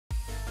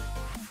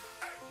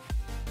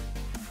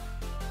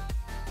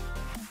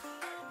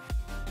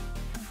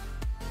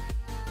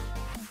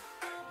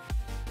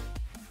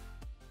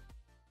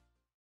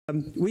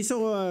We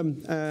saw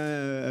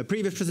a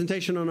previous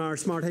presentation on our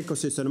smart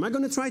ecosystem. I'm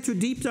going to try to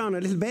deep down a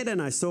little bit,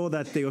 and I saw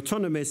that the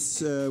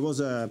autonomous was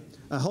a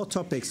hot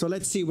topic, so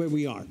let's see where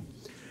we are.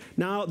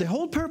 Now, the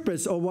whole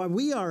purpose of why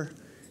we are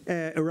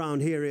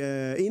around here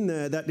in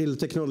that little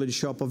technology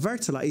shop of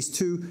Wärtsilä is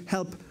to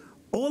help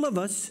all of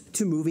us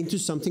to move into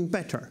something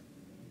better.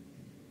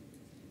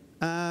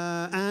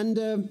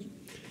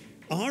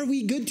 Are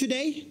we good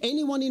today?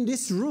 Anyone in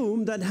this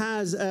room that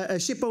has a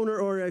ship owner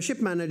or a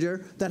ship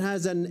manager that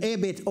has an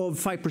EBIT of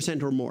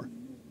 5% or more?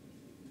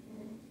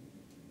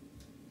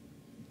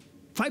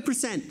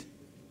 5%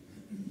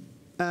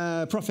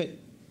 profit.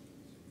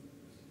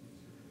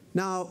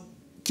 Now,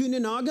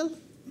 Kühne-Nagel,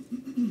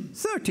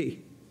 30.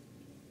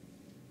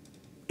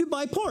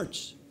 Dubai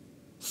Ports,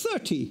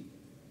 30.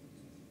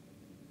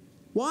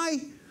 Why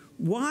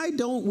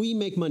don't we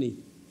make money?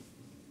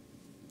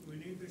 We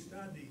need to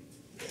study.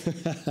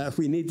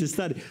 We need to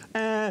study.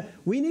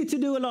 We need to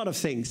do a lot of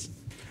things.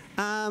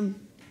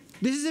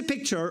 This is a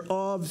picture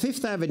of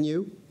Fifth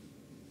Avenue,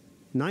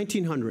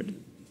 1900,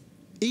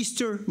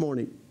 Easter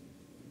morning.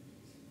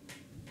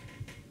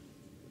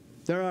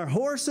 There are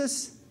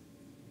horses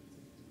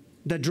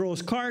that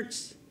draws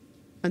carts,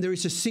 and there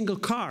is a single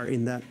car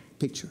in that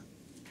picture.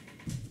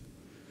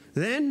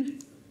 Then,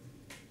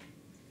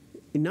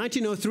 in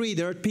 1903,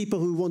 there are people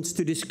who want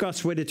to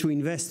discuss whether to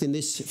invest in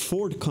this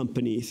Ford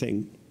company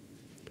thing.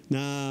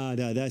 No,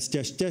 that's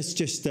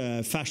just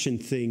a fashion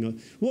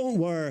thing. Won't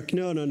work.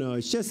 No.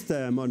 It's just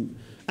modern.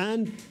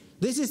 And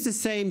this is the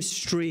same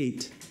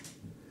street.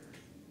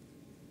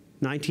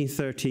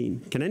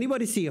 1913. Can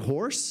anybody see a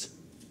horse?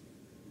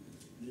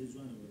 There's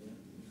one over there.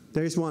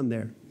 There's one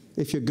there,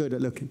 if you're good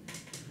at looking.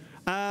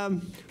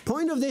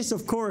 Point of this,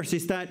 of course,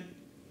 is that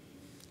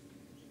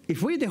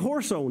if we're the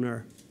horse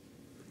owner,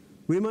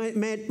 we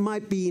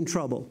might be in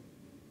trouble.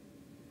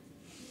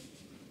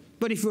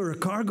 But if we're a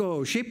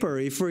cargo shipper,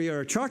 if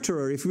we're a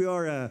charterer, if we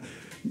are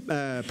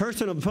a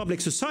person of public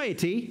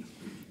society,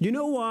 you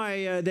know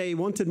why they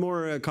wanted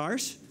more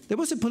cars? There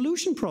was a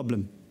pollution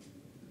problem.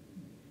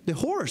 The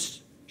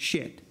horse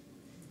shit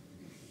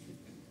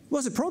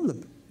was a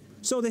problem.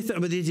 So they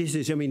thought, but this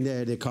is, I mean,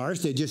 the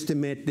cars, they just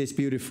emit this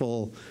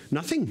beautiful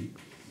nothing.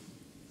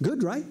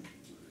 Good, right?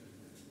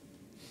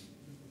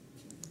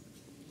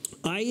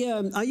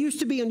 I used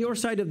to be on your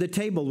side of the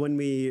table when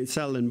we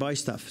sell and buy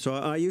stuff. So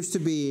I used to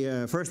be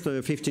first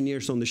 15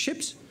 years on the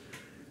ships,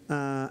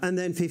 and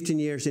then 15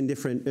 years in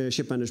different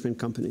ship management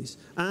companies.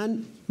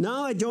 And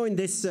now I joined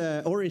this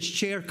orange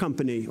chair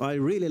company. I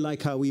really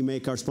like how we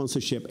make our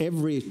sponsorship.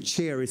 Every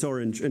chair is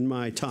orange in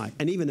my tie,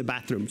 and even the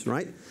bathrooms,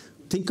 right?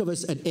 Think of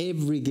us at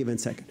every given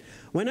second.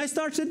 When I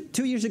started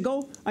 2 years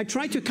ago, I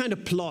tried to kind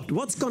of plot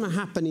what's going to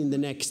happen in the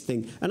next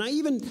thing. And I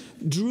even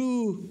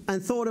drew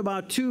and thought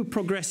about two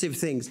progressive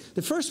things.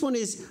 The first one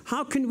is,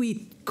 how can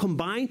we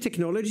combine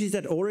technologies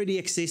that already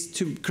exist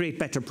to create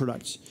better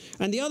products?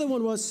 And the other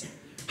one was,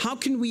 how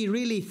can we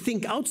really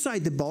think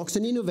outside the box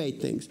and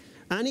innovate things?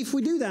 And if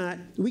we do that,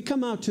 we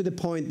come out to the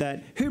point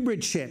that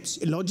hybrid ships,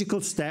 a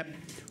logical step,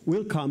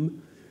 will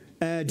come.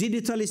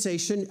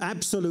 Digitalization,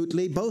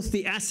 absolutely, both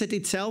the asset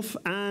itself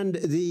and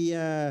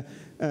the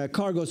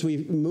cargoes we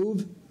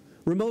move.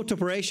 Remote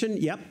operation,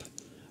 yep.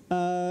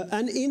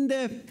 And in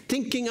the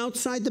thinking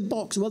outside the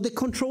box, well, the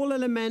control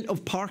element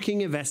of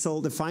parking a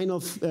vessel, the final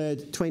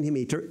 20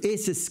 meter,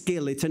 is a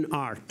skill, it's an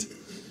art.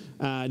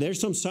 There's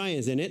some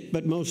science in it,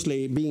 but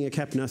mostly being a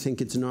captain, I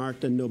think it's an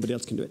art and nobody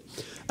else can do it.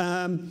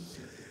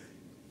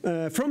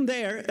 From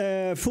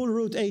there, full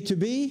route A to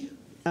B,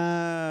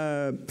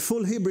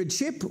 full hybrid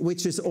ship,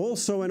 which is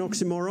also an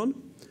oxymoron.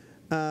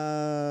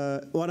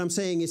 What I'm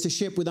saying is a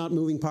ship without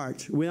moving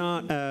parts,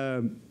 without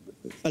a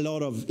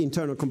lot of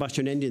internal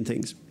combustion engine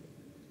things.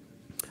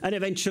 And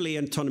eventually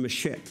an autonomous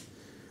ship.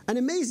 And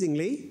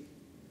amazingly,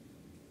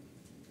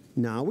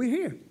 now we're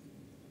here.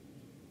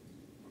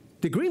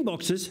 The green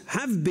boxes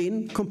have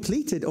been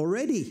completed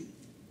already.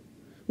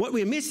 What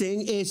we're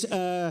missing is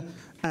a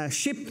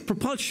ship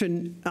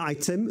propulsion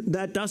item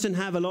that doesn't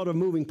have a lot of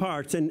moving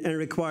parts and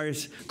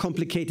requires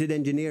complicated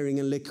engineering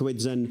and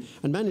liquids and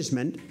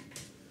management.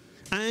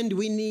 And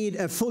we need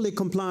a fully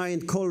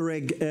compliant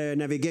Colreg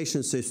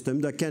navigation system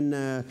that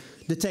can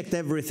detect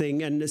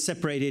everything and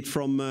separate it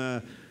from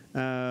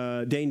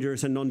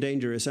dangerous and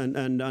non-dangerous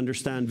and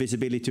understand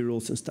visibility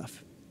rules and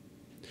stuff.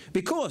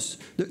 Because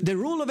the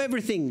rule of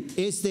everything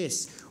is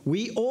this: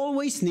 we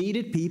always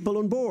needed people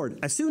on board.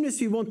 As soon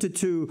as we wanted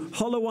to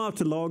hollow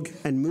out a log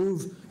and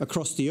move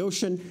across the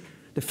ocean,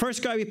 the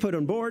first guy we put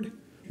on board,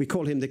 we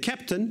call him the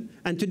captain.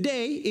 And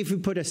today, if we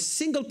put a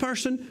single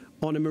person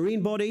on a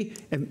marine body,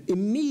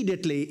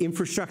 immediately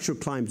infrastructure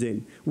climbs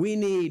in. We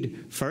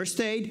need first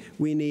aid,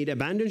 we need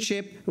abandoned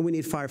ship, and we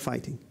need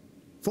firefighting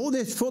for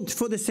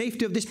the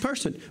safety of this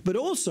person, but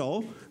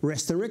also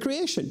rest and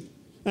recreation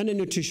and a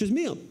nutritious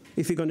meal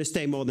if you're going to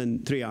stay more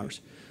than 3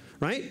 hours,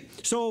 right?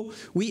 So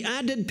we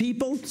added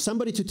people,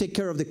 somebody to take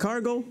care of the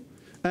cargo,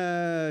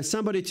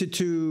 somebody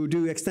to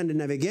do extended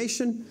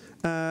navigation,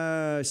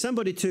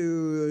 somebody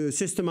to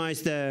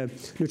systemize the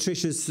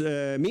nutritious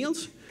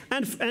meals,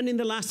 And in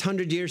the last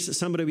 100 years,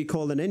 somebody we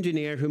called an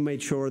engineer who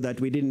made sure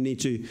that we didn't need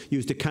to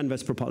use the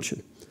canvas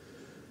propulsion.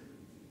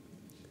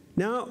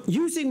 Now,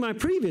 using my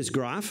previous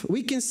graph,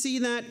 we can see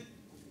that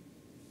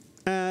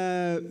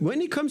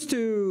when it comes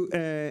to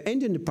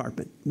engine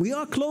department, we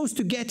are close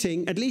to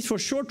getting, at least for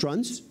short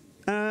runs,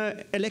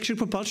 electric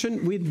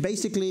propulsion with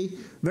basically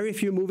very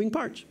few moving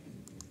parts.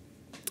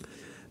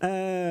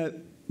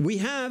 We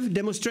have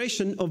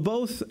demonstration of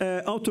both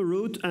auto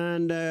route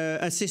and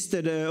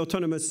assisted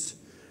autonomous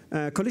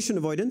collision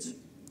avoidance.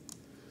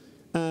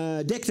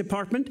 Deck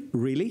department,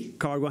 really?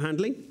 Cargo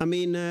handling? I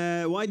mean,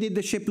 why did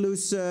the ship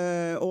lose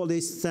all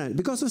this sand?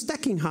 Because of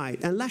stacking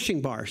height and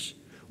lashing bars.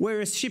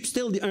 Whereas ships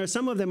still,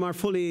 some of them are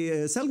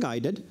fully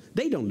cell-guided.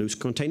 They don't lose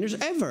containers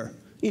ever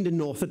in the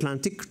North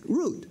Atlantic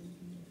route.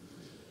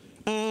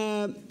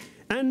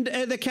 And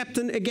the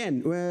captain,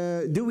 again,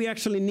 do we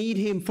actually need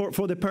him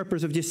for the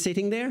purpose of just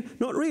sitting there?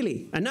 Not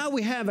really. And now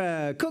we have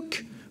a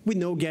cook with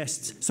no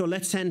guests, so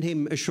let's send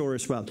him ashore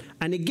as well.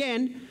 And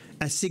again,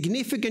 a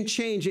significant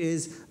change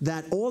is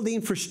that all the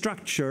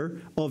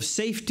infrastructure of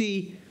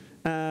safety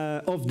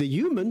of the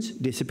humans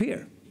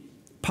disappear.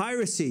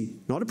 Piracy,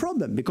 not a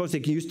problem, because they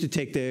used to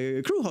take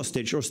the crew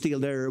hostage or steal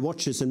their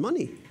watches and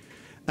money.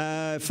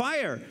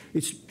 Fire,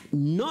 it's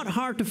not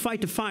hard to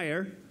fight a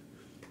fire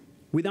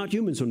without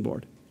humans on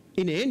board.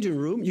 In the engine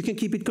room, you can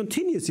keep it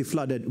continuously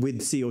flooded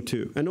with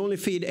CO2 and only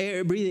feed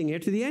air, breathing air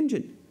to the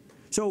engine.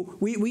 So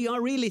we are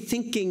really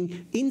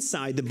thinking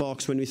inside the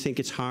box when we think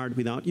it's hard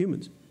without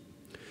humans.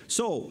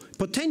 So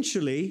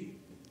potentially,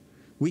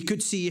 we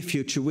could see a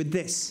future with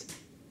this.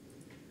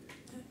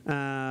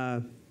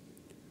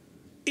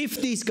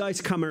 If these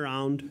guys come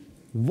around,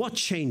 what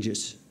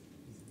changes?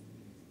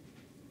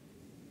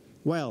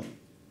 Well,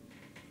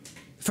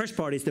 first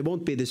part is they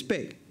won't be this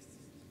big,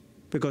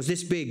 because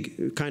this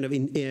big kind of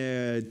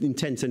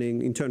intense and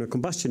internal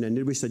combustion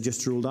engine, which I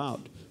just ruled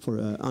out for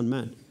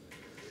unmanned.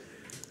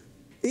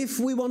 If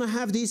we want to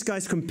have these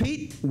guys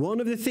compete, one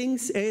of the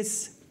things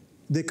is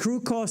the crew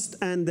cost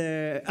and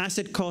the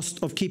asset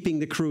cost of keeping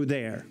the crew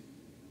there.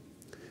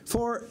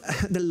 For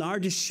the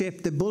largest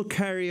ship, the bulk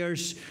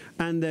carriers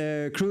and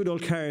the crude oil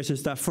carriers and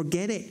stuff,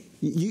 forget it.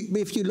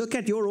 If you look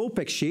at your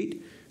OPEX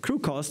sheet, crew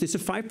cost is a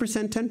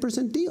 5%,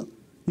 10% deal.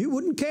 You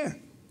wouldn't care.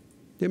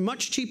 They're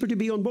much cheaper to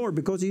be on board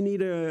because you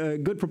need a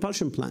good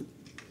propulsion plant.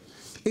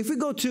 If we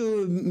go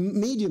to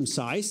medium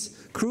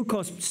size, crew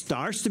cost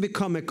starts to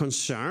become a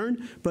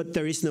concern, but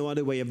there is no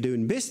other way of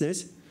doing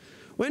business.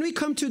 When we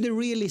come to the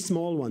really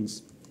small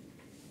ones,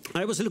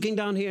 I was looking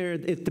down here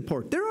at the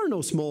port. There are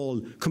no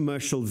small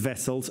commercial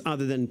vessels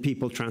other than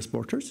people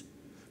transporters.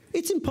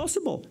 It's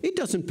impossible. It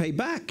doesn't pay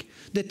back.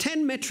 The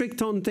 10 metric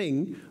ton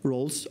thing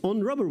rolls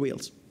on rubber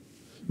wheels.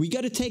 We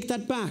got to take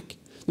that back.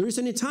 There is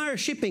an entire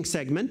shipping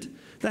segment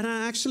that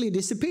actually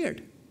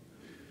disappeared,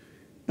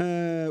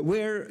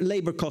 where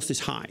labor cost is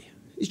high.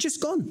 It's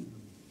just gone.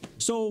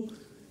 So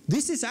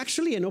this is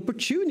actually an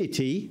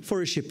opportunity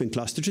for a shipping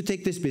cluster to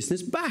take this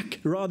business back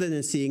rather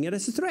than seeing it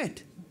as a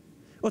threat.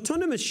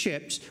 Autonomous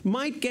ships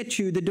might get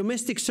you the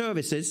domestic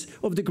services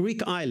of the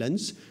Greek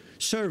islands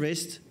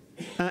serviced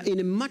in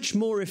a much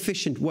more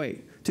efficient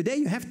way. Today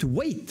you have to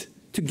wait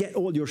to get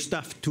all your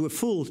stuff to a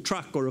full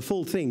truck or a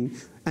full thing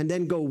and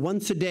then go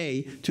once a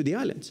day to the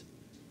islands.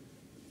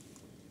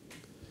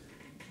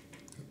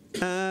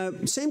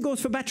 Same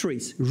goes for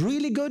batteries.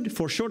 Really good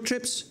for short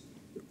trips.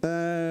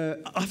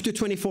 After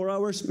 24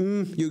 hours,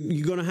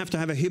 you're going to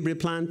have a hybrid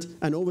plant,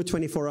 and over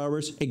 24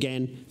 hours,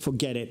 again,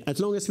 forget it. As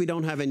long as we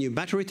don't have a new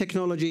battery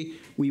technology,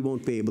 we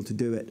won't be able to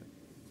do it.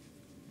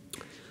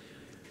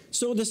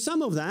 So the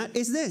sum of that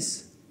is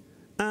this.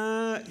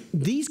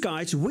 These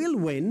guys will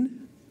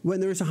win when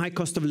there is a high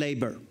cost of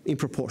labor in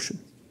proportion.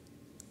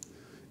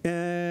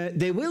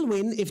 They will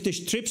win if the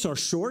trips are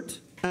short,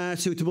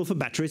 suitable for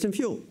batteries and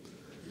fuel.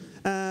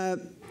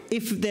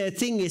 If the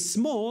thing is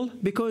small,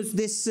 because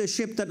this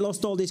ship that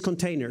lost all these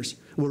containers,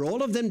 were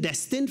all of them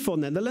destined for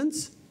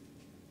Netherlands?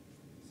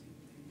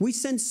 We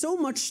send so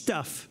much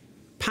stuff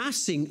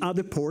passing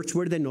other ports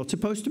where they're not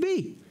supposed to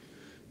be.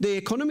 The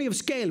economy of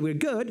scale, we're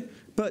good,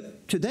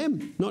 but to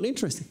them, not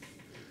interesting.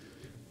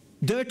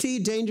 Dirty,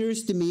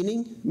 dangerous,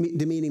 demeaning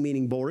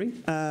meaning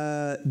boring,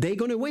 they're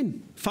going to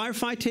win.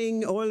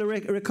 Firefighting, oil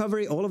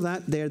recovery, all of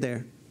that, they're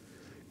there.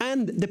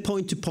 And the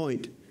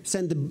point-to-point.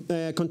 Send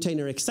the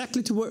container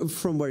exactly to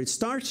from where it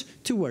starts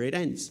to where it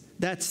ends.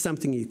 That's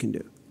something you can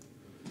do.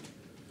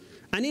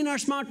 And in our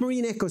smart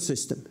marine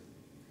ecosystem,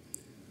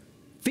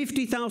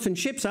 50,000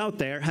 ships out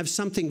there have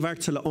something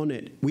Wärtsilä on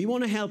it. We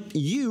want to help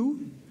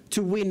you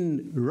to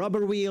win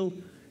rubber wheel,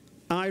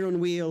 iron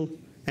wheel,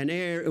 and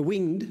air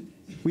winged.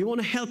 We want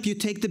to help you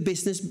take the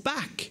business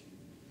back,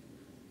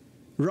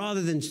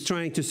 rather than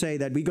trying to say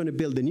that we're going to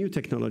build the new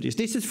technologies.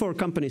 This is for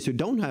companies who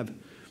don't have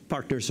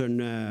partners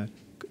and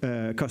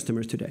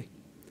customers today.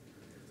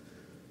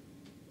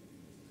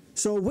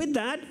 So with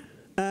that,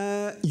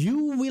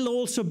 you will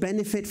also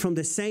benefit from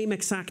the same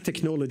exact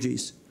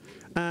technologies.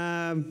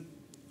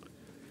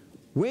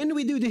 When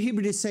we do the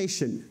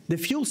hybridization, the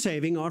fuel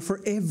saving are for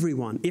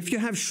everyone. If you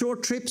have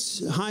short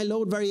trips, high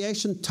load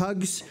variation,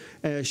 tugs,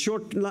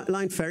 short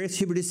line ferries,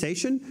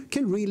 hybridization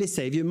can really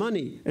save you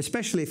money,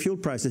 especially if fuel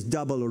prices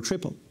double or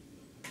triple.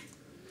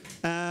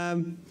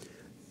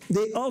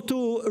 The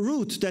auto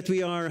route that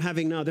we are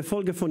having now, the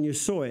Folgefon, you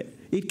saw it.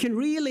 It can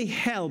really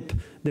help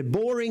the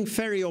boring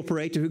ferry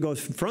operator who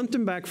goes front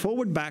and back,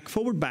 forward, back,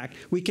 forward, back.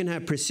 We can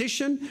have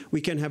precision, we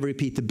can have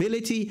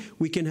repeatability,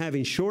 we can have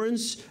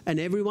insurance, and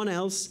everyone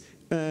else,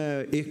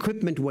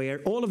 equipment wear,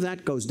 all of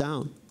that goes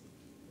down.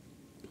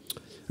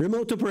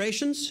 Remote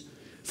operations,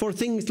 for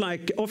things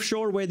like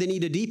offshore where they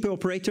need a depot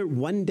operator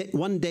one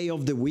day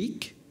of the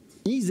week,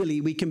 easily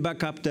we can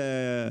back up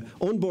the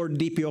onboard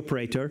DP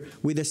operator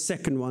with a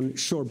second one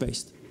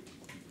shore-based.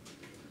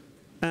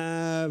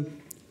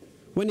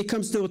 When it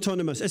comes to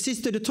autonomous,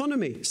 assisted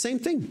autonomy, same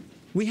thing.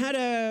 We had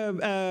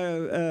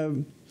a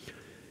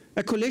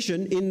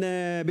collision in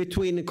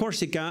between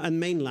Corsica and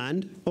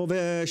mainland of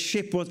a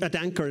ship was at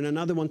anchor and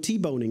another one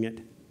T-boning it,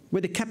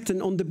 with the captain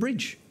on the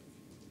bridge.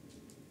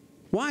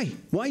 Why?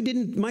 Why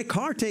didn't my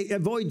car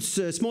avoid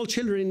small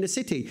children in the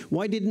city?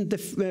 Why didn't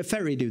the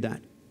ferry do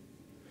that?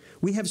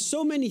 We have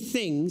so many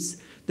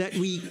things that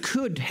we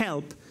could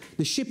help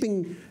the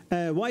shipping,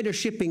 wider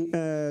shipping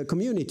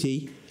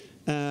community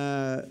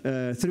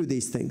through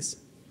these things.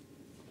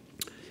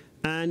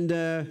 And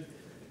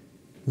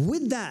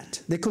with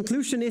that, the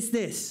conclusion is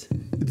this.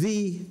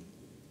 The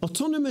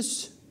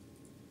autonomous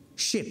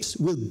ships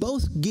will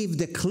both give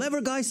the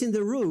clever guys in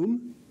the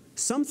room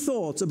some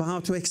thoughts about how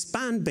to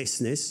expand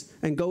business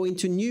and go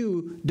into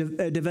new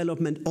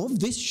development of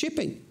this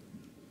shipping.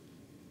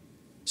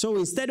 So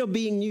instead of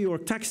being New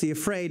York Taxi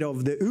afraid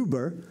of the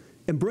Uber,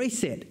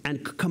 embrace it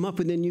and come up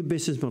with a new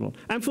business model.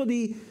 And for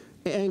the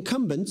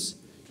incumbents,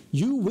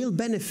 you will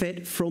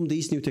benefit from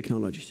these new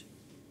technologies.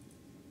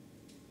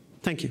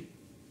 Thank you.